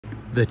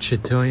The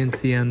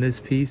Chatoyancy on this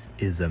piece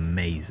is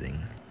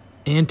amazing.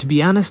 And to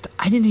be honest,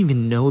 I didn't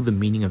even know the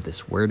meaning of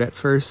this word at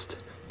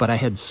first, but I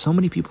had so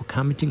many people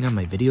commenting on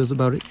my videos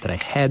about it that I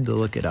had to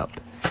look it up.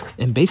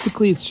 And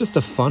basically, it's just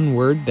a fun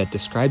word that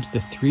describes the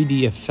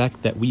 3D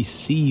effect that we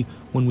see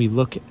when we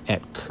look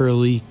at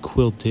curly,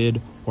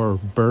 quilted, or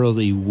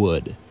burly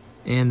wood.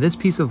 And this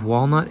piece of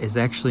walnut is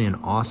actually an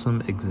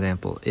awesome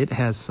example. It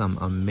has some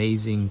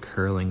amazing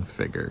curling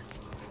figure.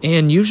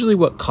 And usually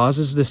what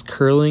causes this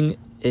curling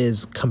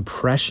is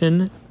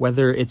compression,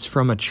 whether it's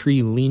from a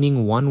tree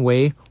leaning one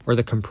way or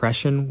the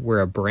compression where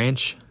a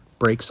branch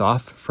breaks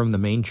off from the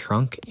main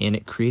trunk and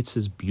it creates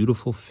this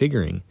beautiful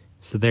figuring.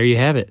 So there you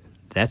have it.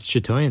 That's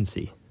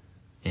Chatoyancy.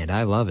 And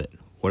I love it.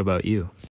 What about you?